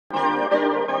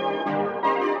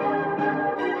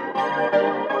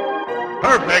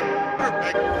Perfect.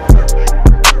 Perfect.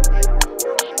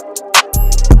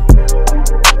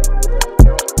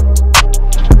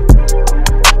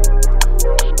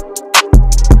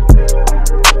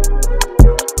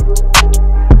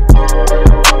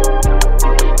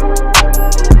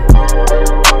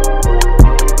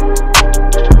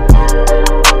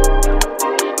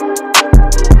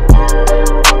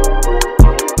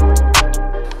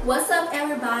 What's up,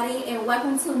 everybody, and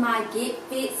welcome to my Get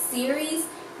Fit series.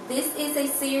 This is a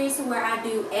series where I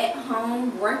do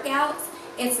at-home workouts,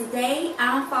 and today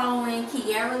I'm following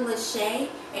Keaira LaShae,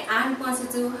 and I'm going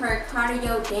to do her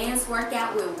cardio dance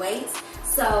workout with weights.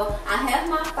 So I have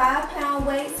my 5-pound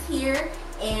weights here,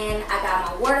 and I got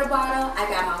my water bottle, I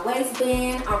got my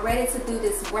waistband. I'm ready to do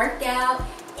this workout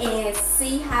and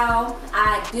see how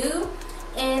I do.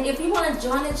 And if you want to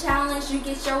join the challenge, you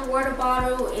get your water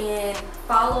bottle and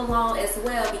follow along as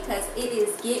well, because it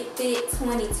is Get Fit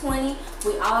 2020.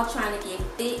 We all trying to get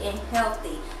fit and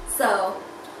healthy. So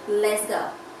let's go.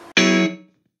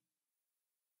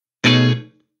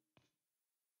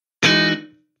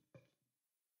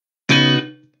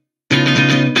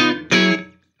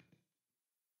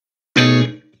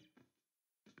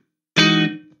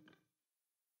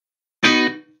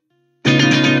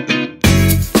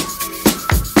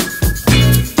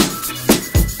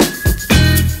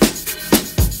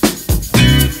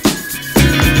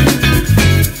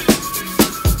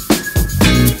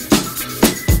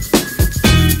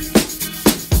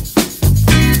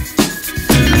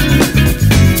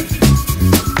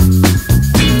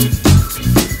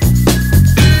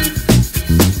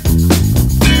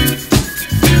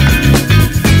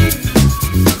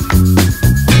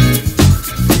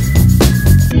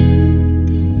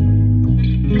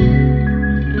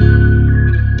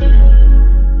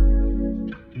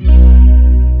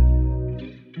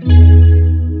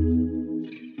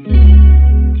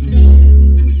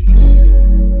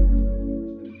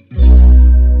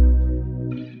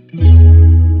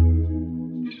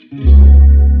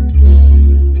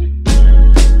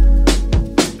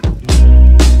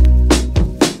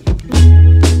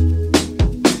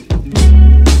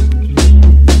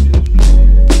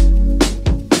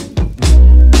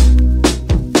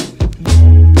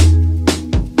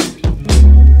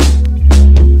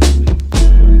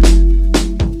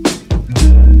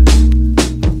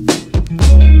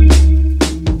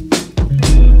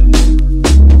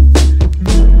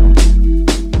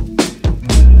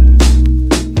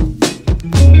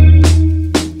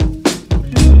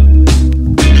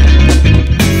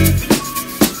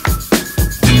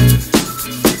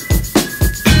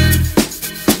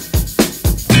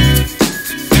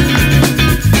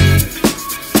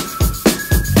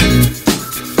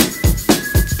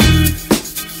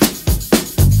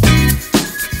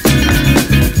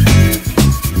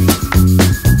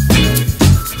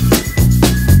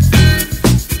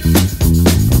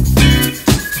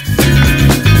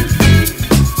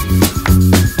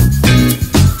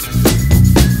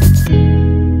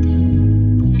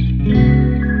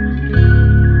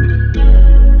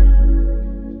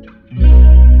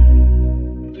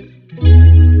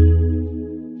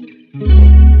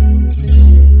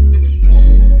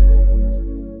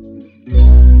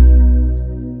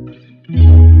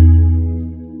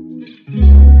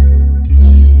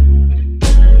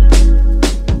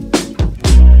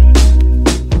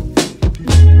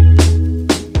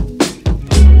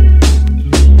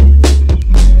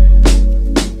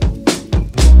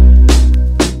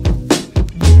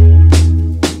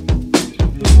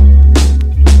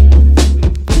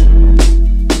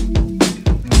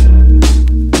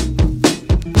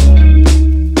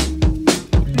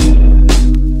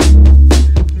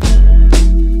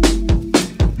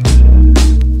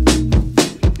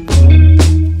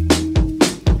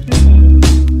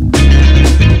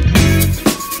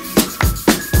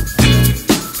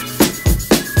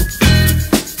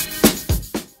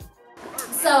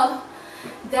 So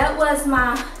that was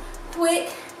my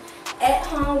quick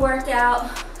at-home workout,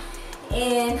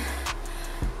 and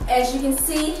as you can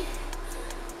see,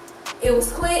 it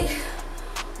was quick,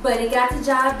 but it got the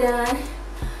job done.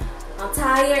 I'm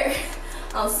tired,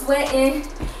 I'm sweating,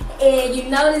 and you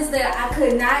notice that I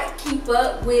could not keep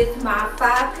up with my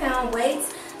 5-pound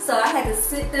weights, so I had to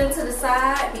sit them to the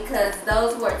side because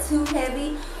those were too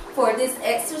heavy for this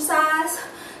exercise.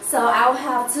 So I'll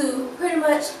have to pretty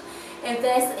much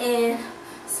invest in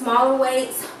smaller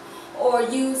weights or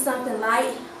use something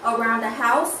light around the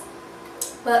house.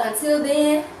 But until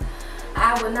then,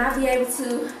 I will not be able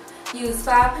to use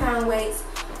 5-pound weights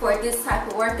for this type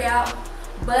of workout.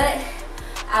 But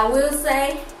I will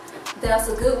say that's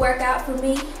a good workout for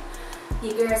me.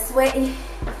 Your girl's sweating,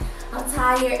 I'm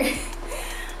tired,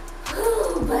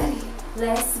 buddy.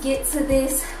 Let's get to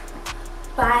this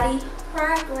body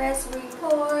progress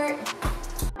report.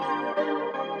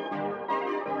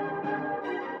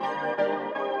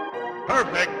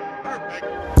 Perfect. Perfect.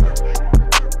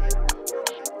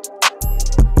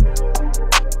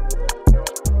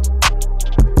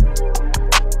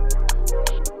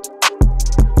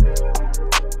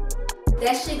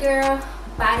 That's your girl,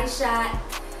 Body Shot.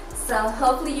 So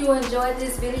hopefully you enjoyed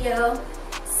this video,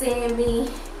 seeing me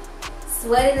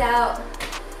sweat it out,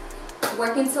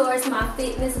 working towards my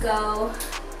fitness goal,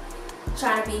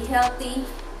 trying to be healthy,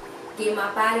 get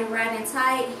my body right and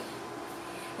tight,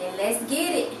 and let's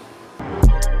get it.